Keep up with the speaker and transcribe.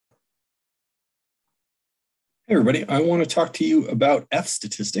Hey everybody, I want to talk to you about F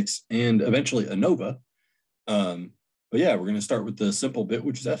statistics and eventually ANOVA. But yeah, we're going to start with the simple bit,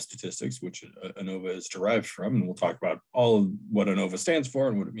 which is F statistics, which ANOVA is derived from, and we'll talk about all of what ANOVA stands for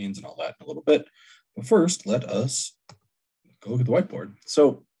and what it means and all that in a little bit. But first, let us go look at the whiteboard.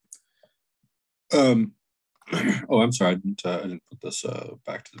 So, oh, I'm sorry, I didn't put this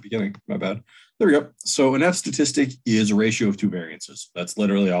back to the beginning. My bad. There we go. So an F statistic is a ratio of two variances. That's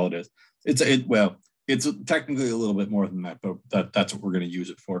literally all it is. It's technically a little bit more than that, but that's what we're going to use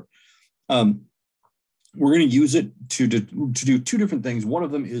it for. We're going to use it to do two different things. One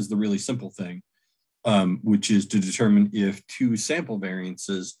of them is the really simple thing, which is to determine if two sample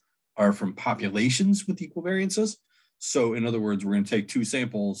variances are from populations with equal variances. So in other words, we're going to take two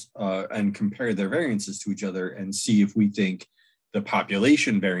samples and compare their variances to each other and see if we think the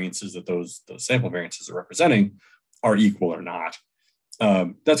population variances that those sample variances are representing are equal or not.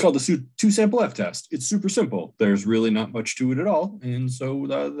 That's called the two sample F test. It's super simple. There's really not much to it at all. And so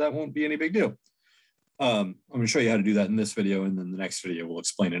that won't be any big deal. I'm going to show you how to do that in this video. And then the next video will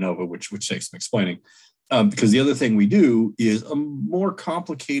explain ANOVA, which takes some explaining. Because the other thing we do is a more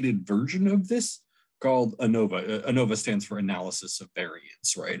complicated version of this called ANOVA. ANOVA stands for analysis of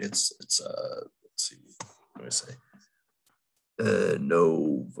variance, right? Let's see, what do I say?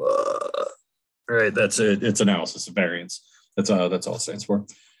 ANOVA. All right, that's it. It's analysis of variance. That's all it stands for.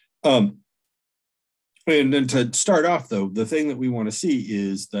 And then to start off, though, the thing that we want to see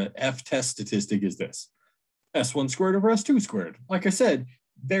is the F test statistic is this: S1 squared over S2 squared. Like I said,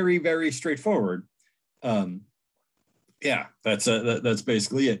 very, very straightforward. Yeah, that's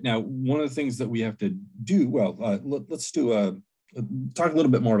basically it. Now, one of the things that we have to do, let's talk a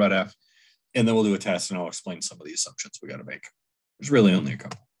little bit more about F, and then we'll do a test, and I'll explain some of the assumptions we got to make. There's really only a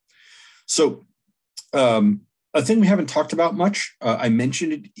couple. So, a thing we haven't talked about much, I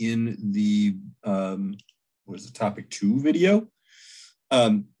mentioned it in the, topic 2 video,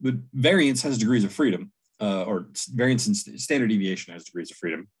 but variance has degrees of freedom, or variance and standard deviation has degrees of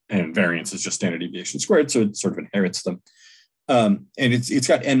freedom, and variance is just standard deviation squared, so it sort of inherits them. And it's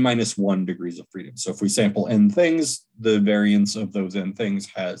got n-1 degrees of freedom. So if we sample n things, the variance of those n things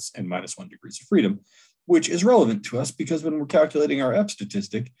has n-1 degrees of freedom, which is relevant to us because when we're calculating our F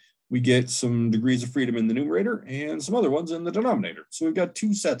statistic, we get some degrees of freedom in the numerator and some other ones in the denominator. So we've got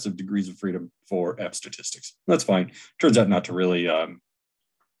two sets of degrees of freedom for F statistics. That's fine. Turns out not to really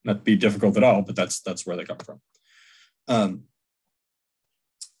not be difficult at all, but that's where they come from.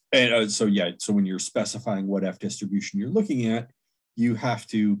 So when you're specifying what F distribution you're looking at, you have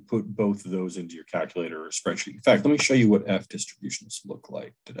to put both of those into your calculator or spreadsheet. In fact, let me show you what F distributions look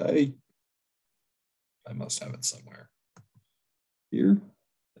like today. I must have it somewhere here.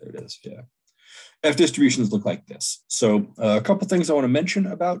 There it is, yeah. F distributions look like this. So a couple things I want to mention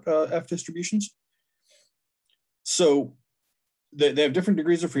about F distributions. So they have different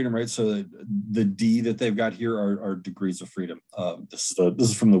degrees of freedom, right? So the D that they've got here are degrees of freedom. This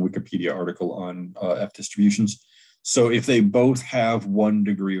is from the Wikipedia article on F distributions. So if they both have 1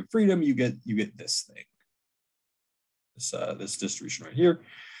 degree of freedom, you get this thing, this distribution right here.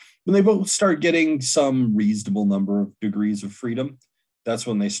 When they both start getting some reasonable number of degrees of freedom, that's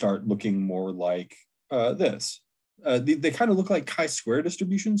when they start looking more like this. They kind of look like chi-square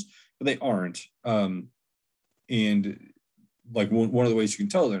distributions, but they aren't. And like one of the ways you can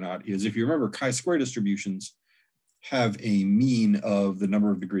tell they're not is if you remember, chi-square distributions have a mean of the number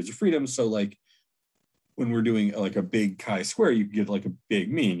of degrees of freedom. So like when we're doing like a big chi-square, you can get like a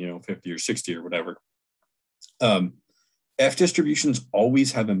big mean, 50 or 60 or whatever. F distributions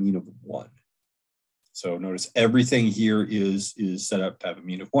always have a mean of 1. So notice everything here is set up to have a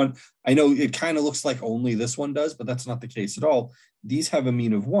mean of 1. I know it kind of looks like only this one does, but that's not the case at all. These have a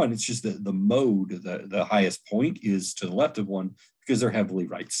mean of 1. It's just that the mode, the highest point is to the left of 1 because they're heavily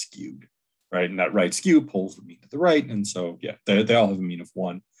right skewed, right? And that right skew pulls the mean to the right. And so, yeah, they all have a mean of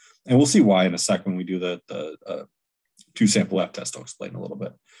 1. And we'll see why in a sec when we do the two sample F test. I'll explain a little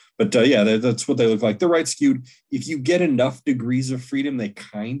bit. But yeah, that's what they look like. They're right skewed. If you get enough degrees of freedom, they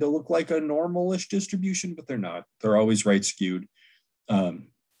kind of look like a normalish distribution, but they're not. They're always right skewed.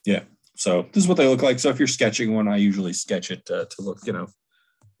 Yeah, so this is what they look like. So if you're sketching one, I usually sketch it to look, I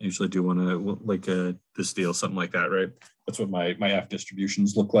usually do one like this deal, something like that, right? That's what my F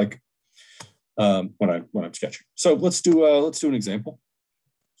distributions look like when I'm sketching. So let's do an example.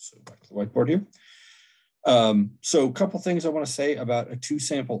 So back to the whiteboard here. So a couple things I want to say about a two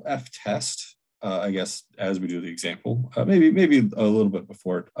sample F test, I guess, as we do the example, maybe a little bit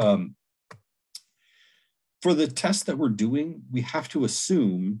before it. For the test that we're doing, we have to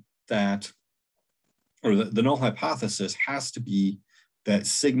assume that, or the null hypothesis has to be that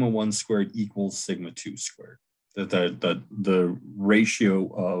sigma 1 squared equals sigma 2 squared. that the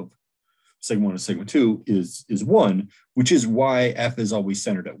ratio of sigma 1 and sigma 2 is 1, which is why F is always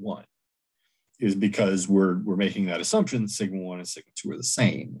centered at 1, is because we're making that assumption sigma 1 and sigma 2 are the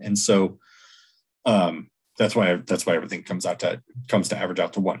same. And so that's why everything comes to average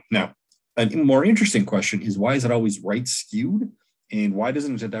out to 1. Now, a more interesting question is, why is it always right skewed, and why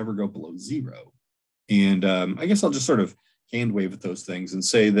doesn't it ever go below 0? And I guess I'll just sort of hand wave at those things and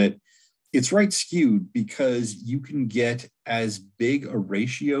say that it's right skewed because you can get as big a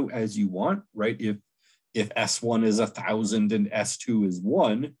ratio as you want, right? If S1 is 1,000 and S2 is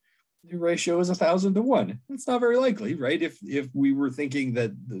 1, the ratio is 1,000 to 1. It's not very likely, right? If we were thinking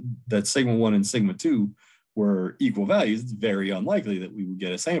that sigma 1 and sigma 2 were equal values, it's very unlikely that we would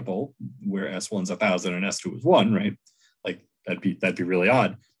get a sample where S1 is 1,000 and S2 is 1, right? Like that'd be really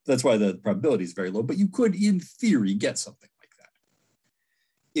odd. That's why the probability is very low, but you could, in theory, get something like that.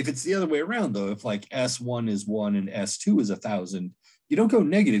 If it's the other way around, though, if like S1 is 1 and S2 is 1,000, you don't go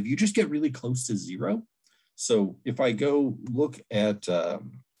negative, you just get really close to 0. So if I go look at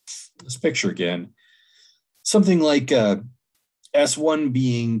this picture again, something like S1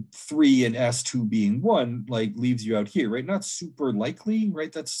 being 3 and S2 being 1, like leaves you out here, right? Not super likely,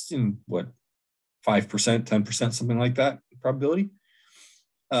 right? That's in what, 5%, 10%, something like that probability.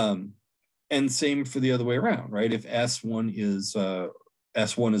 And same for the other way around, right? If S1 is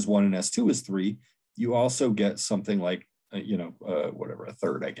 1 and S2 is 3, you also get something like, whatever, a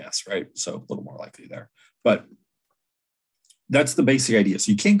third, I guess, right? So a little more likely there. But that's the basic idea.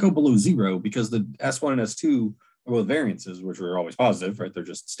 So you can't go below 0 because the S1 and S2 are both variances, which are always positive, right? They're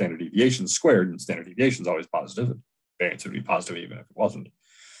just standard deviations squared, and standard deviation is always positive. Variance would be positive even if it wasn't.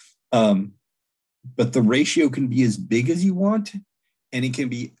 But the ratio can be as big as you want, and it can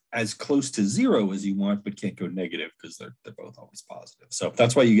be as close to 0 as you want, but can't go negative because they're both always positive. So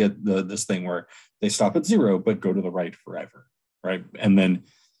that's why you get this thing where they stop at 0, but go to the right forever, right?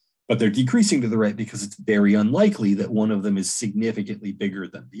 But they're decreasing to the right because it's very unlikely that one of them is significantly bigger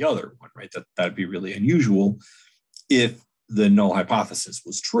than the other one, right? That'd be really unusual if the null hypothesis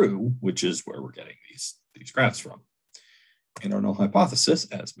was true, which is where we're getting these graphs from. And our null hypothesis,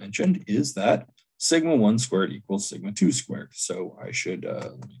 as mentioned, is that sigma 1 squared equals sigma 2 squared. So I should,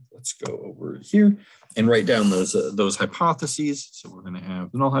 let's go over here and write down those hypotheses. So we're going to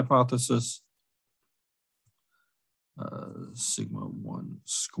have the null hypothesis, sigma 1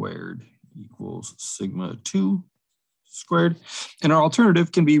 squared equals sigma 2 squared. And our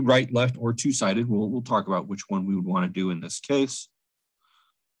alternative can be right, left, or two-sided. We'll talk about which one we would want to do in this case.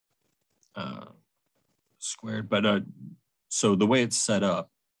 Squared, but so the way it's set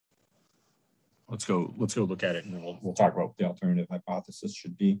up, let's go look at it, and then we'll talk about what the alternative hypothesis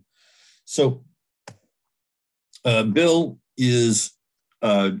should be. So Bill is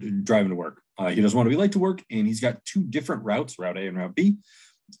driving to work. He doesn't want to be late to work, and he's got 2 different routes, Route A and Route B.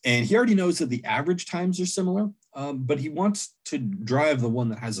 And he already knows that the average times are similar, but he wants to drive the one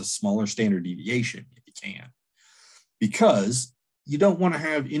that has a smaller standard deviation if he can, because you don't want to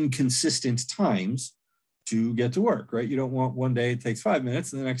have inconsistent times to get to work, right? You don't want one day it takes 5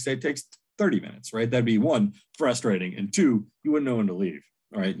 minutes and the next day it takes 30 minutes, right? That'd be 1, frustrating, and 2, you wouldn't know when to leave,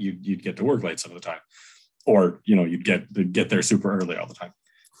 right? You'd get to work late some of the time, or you'd get there super early all the time,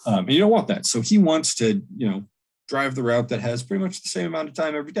 and you don't want that. So he wants to drive the route that has pretty much the same amount of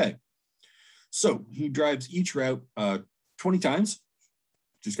time every day. So he drives each route 20 times,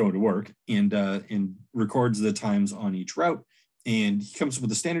 just going to work, and records the times on each route. And he comes up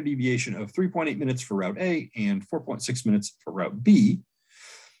with a standard deviation of 3.8 minutes for Route A and 4.6 minutes for Route B.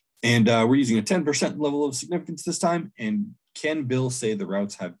 And we're using a 10% level of significance this time. And can Bill say the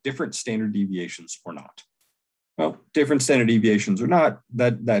routes have different standard deviations or not? Well, different standard deviations or not,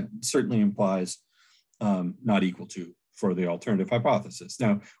 that certainly implies not equal to for the alternative hypothesis.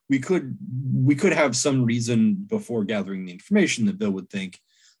 Now, we could have some reason before gathering the information that Bill would think,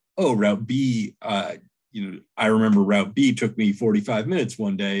 oh, Route B, I remember Route B took me 45 minutes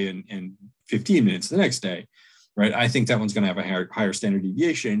one day and 15 minutes the next day, right? I think that one's going to have a higher standard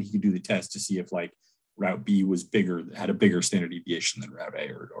deviation. He could do the test to see if like Route B was bigger, had a bigger standard deviation than Route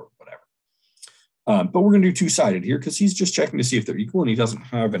A or whatever. But we're going to do two-sided here because he's just checking to see if they're equal, and he doesn't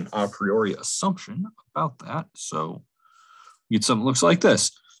have an a priori assumption about that. So we get something that looks like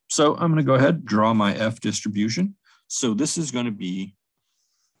this. So I'm going to go ahead and draw my F distribution. So this is going to be,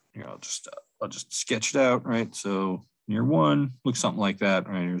 here, I'll just sketch it out, right? So near 1 looks something like that,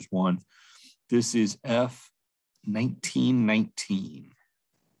 right? Here's 1. This is F 1919.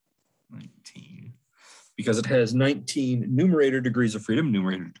 19. Because it has 19 numerator degrees of freedom.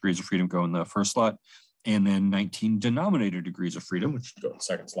 Numerator degrees of freedom go in the first slot, and then 19 denominator degrees of freedom, which go in the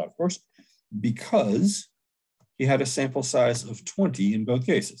second slot, of course, because he had a sample size of 20 in both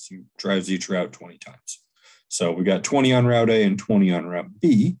cases. He drives each route 20 times. So we got 20 on route A and 20 on route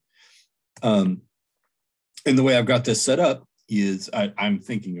B. And the way I've got this set up is I'm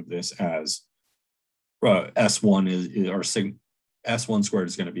thinking of this as S1 is or S1 squared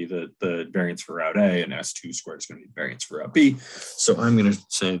is going to be the variance for route A, and S2 squared is going to be variance for route B. So I'm going to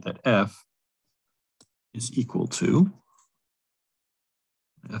say that F is equal to,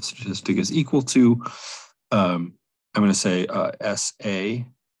 F statistic is equal to, I'm going to say SA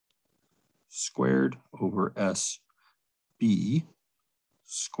squared over SB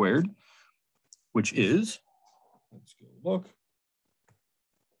squared, which is, let's go look,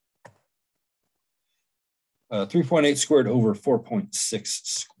 3.8 squared over 4.6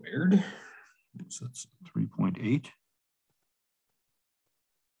 squared. So that's 3.8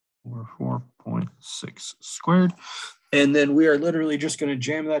 over 4.6 squared. And then we are literally just going to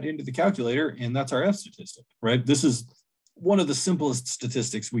jam that into the calculator, and that's our F statistic, right? This is one of the simplest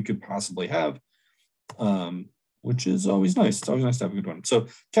statistics we could possibly have, which is always nice. It's always nice to have a good one. So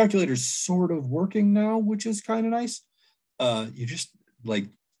calculator's sort of working now, which is kind of nice. You just like,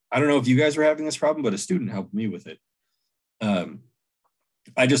 I don't know if you guys were having this problem, but a student helped me with it. I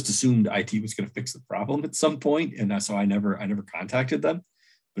just assumed IT was going to fix the problem at some point, and so I never contacted them.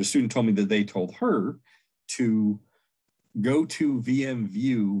 But a student told me that they told her to go to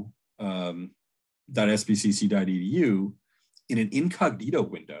vmview.sbcc.edu in an incognito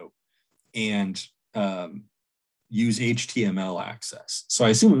window and use HTML access. So I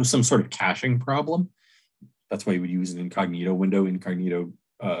assume it was some sort of caching problem. That's why you would use an incognito window. Incognito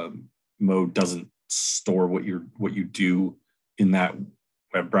mode doesn't store what you do in that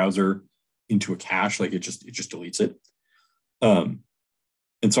web browser into a cache. Like it just deletes it. And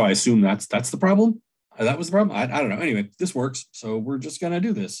so I assume that's the problem. That was the problem. I don't know. Anyway, this works. So we're just going to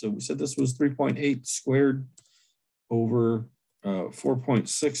do this. So we said this was 3.8 squared over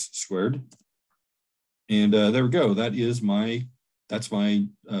 4.6 squared. And there we go. That's my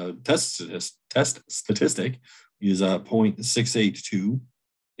test statistic is 0.682.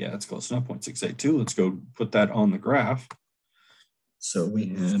 Yeah, that's close enough, 0.682. Let's go put that on the graph. So we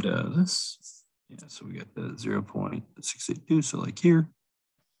had this. Yeah, so we got the 0.682. So like here.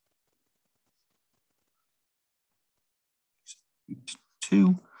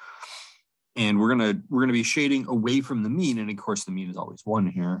 2, and we're gonna be shading away from the mean, and of course the mean is always 1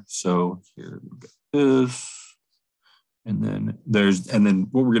 here. So here we got this, and then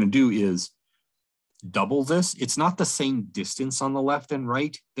what we're gonna do is double this. It's not the same distance on the left and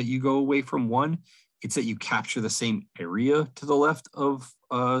right that you go away from 1. It's that you capture the same area to the left of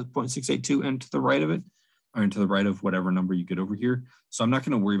 0.682 and to the right of it, or to the right of whatever number you get over here. So I'm not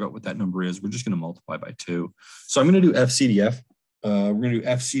going to worry about what that number is. We're just going to multiply by 2. So I'm going to do FCDF. We're going to do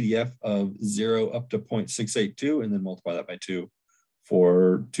FCDF of 0 up to 0.682 and then multiply that by 2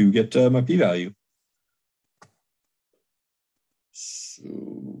 to get my p-value.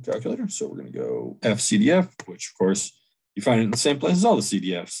 So calculator. So we're going to go FCDF, which of course you find it in the same place as all the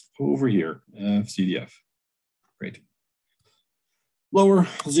CDFs over here. FCDF. Great. Lower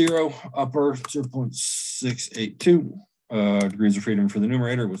 0, upper 0.682. Degrees of freedom for the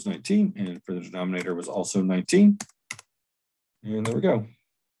numerator was 19, and for the denominator was also 19. And there we go.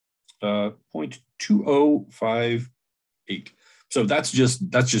 0.2058. So that's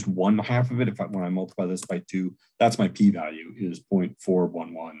just one half of it. When I multiply this by 2, that's my p-value is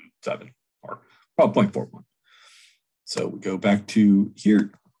 0.4117, or about 0.41. So we go back to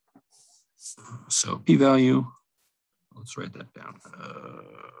here. So p-value. Let's write that down.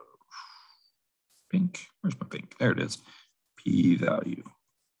 Pink. Where's my pink? There it is. P-value.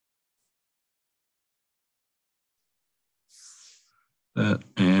 That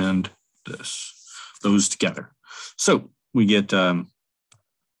and this. Those together. So we get. That's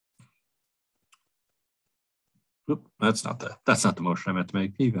not the motion I meant to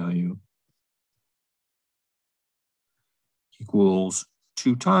make. P-value equals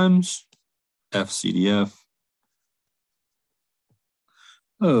 2 times FCDF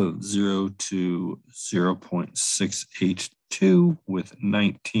of 0 to 0.682 with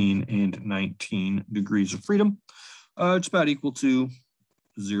 19 and 19 degrees of freedom. It's about equal to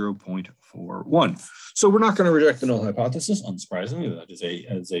 0.41. So we're not going to reject the null hypothesis, unsurprisingly. That is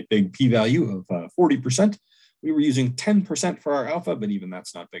a big p-value of 40%. We were using 10% for our alpha, but even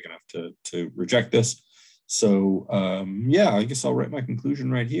that's not big enough to reject this. So yeah, I guess I'll write my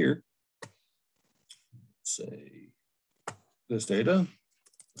conclusion right here. Say this data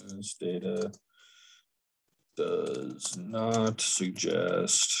does not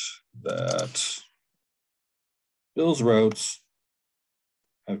suggest that Bill's routes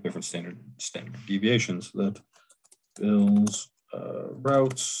have different standard deviations, that Bill's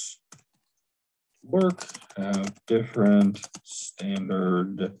routes work have different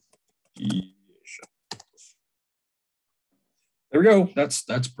standard deviation. There we go.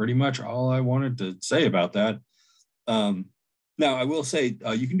 That's pretty much all I wanted to say about that. Now, I will say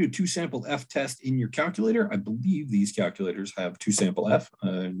you can do a two-sample F test in your calculator. I believe these calculators have two-sample F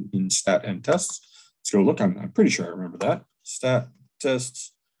in stat and tests. Let's go look. I'm pretty sure I remember that. Stat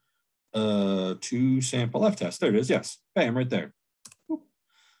tests, two-sample F test. There it is. Yes. Bam, right there.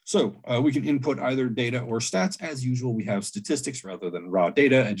 So we can input either data or stats. As usual, we have statistics rather than raw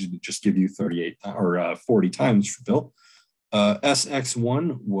data. I didn't just give you 38 or 40 times for Bill.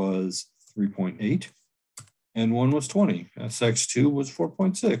 SX1 was 3.8. N1 was 20. SX2 was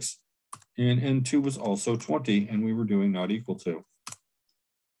 4.6. And N2 was also 20. And we were doing not equal to.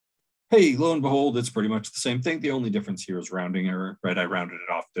 Hey, lo and behold, it's pretty much the same thing. The only difference here is rounding error, right? I rounded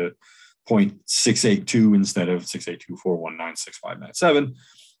it off to 0.682 instead of 682.4196597.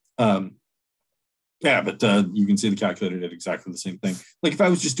 Yeah, but you can see the calculator did exactly the same thing. Like if I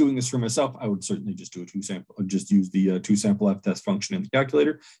was just doing this for myself, I would certainly just do a two-sample, just use the two-sample F test function in the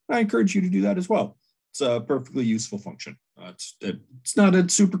calculator. And I encourage you to do that as well. It's a perfectly useful function. It's not a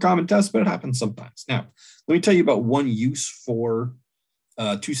super common test, but it happens sometimes. Now, let me tell you about one use for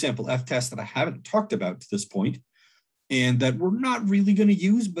two-sample F test that I haven't talked about to this point, and that we're not really going to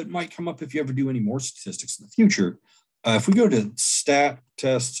use, but might come up if you ever do any more statistics in the future. If we go to stat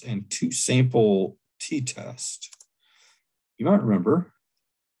tests and two-sample t-test, you might remember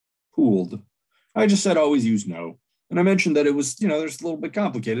pooled. I just said always use no. And I mentioned that it was, there's a little bit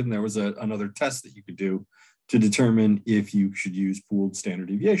complicated, and there was another test that you could do to determine if you should use pooled standard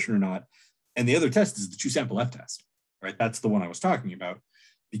deviation or not. And the other test is the two-sample F test, right? That's the one I was talking about.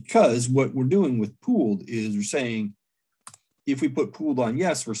 Because what we're doing with pooled is we're saying, if we put pooled on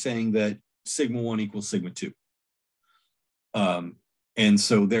yes, we're saying that sigma 1 equals sigma 2. And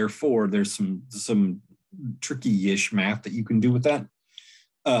so therefore there's some tricky-ish math that you can do with that.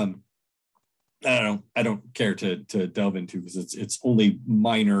 I don't care to delve into because it's only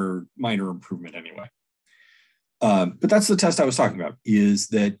minor improvement anyway. But that's the test I was talking about, is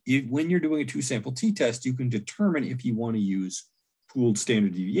that when you're doing a two-sample t-test, you can determine if you want to use pooled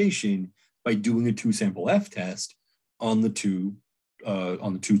standard deviation by doing a two-sample F test on the two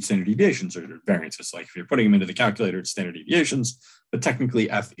standard deviations or variances. Like if you're putting them into the calculator, it's standard deviations, but technically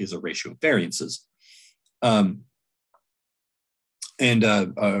F is a ratio of variances. Yeah,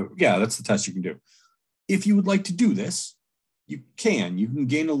 that's the test you can do. If you would like to do this, you can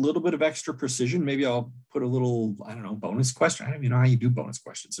gain a little bit of extra precision. Maybe I'll put a little, I don't know, bonus question. I don't even know how you do bonus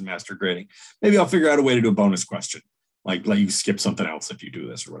questions in master grading. Maybe I'll figure out a way to do a bonus question, like let you skip something else if you do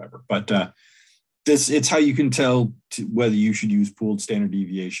this or whatever. But it's how you can tell whether you should use pooled standard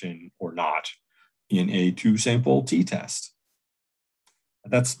deviation or not in a two-sample t-test.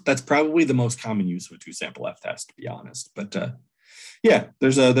 That's probably the most common use of a two-sample F test, to be honest. But yeah,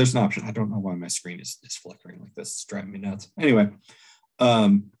 there's an option. I don't know why my screen is flickering like this. It's driving me nuts. Anyway,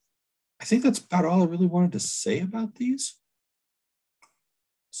 I think that's about all I really wanted to say about these.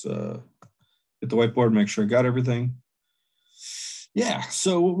 So hit the whiteboard, make sure I got everything. Yeah,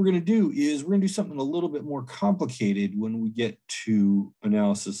 so what we're going to do is we're going to do something a little bit more complicated when we get to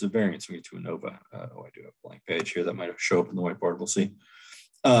analysis of variance. We get to ANOVA. Oh, I do have a blank page here that might show up in the whiteboard. We'll see.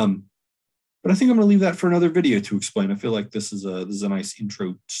 But I think I'm going to leave that for another video to explain. I feel like this is a nice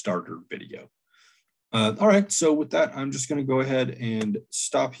intro starter video. All right, so with that, I'm just going to go ahead and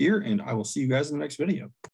stop here, and I will see you guys in the next video.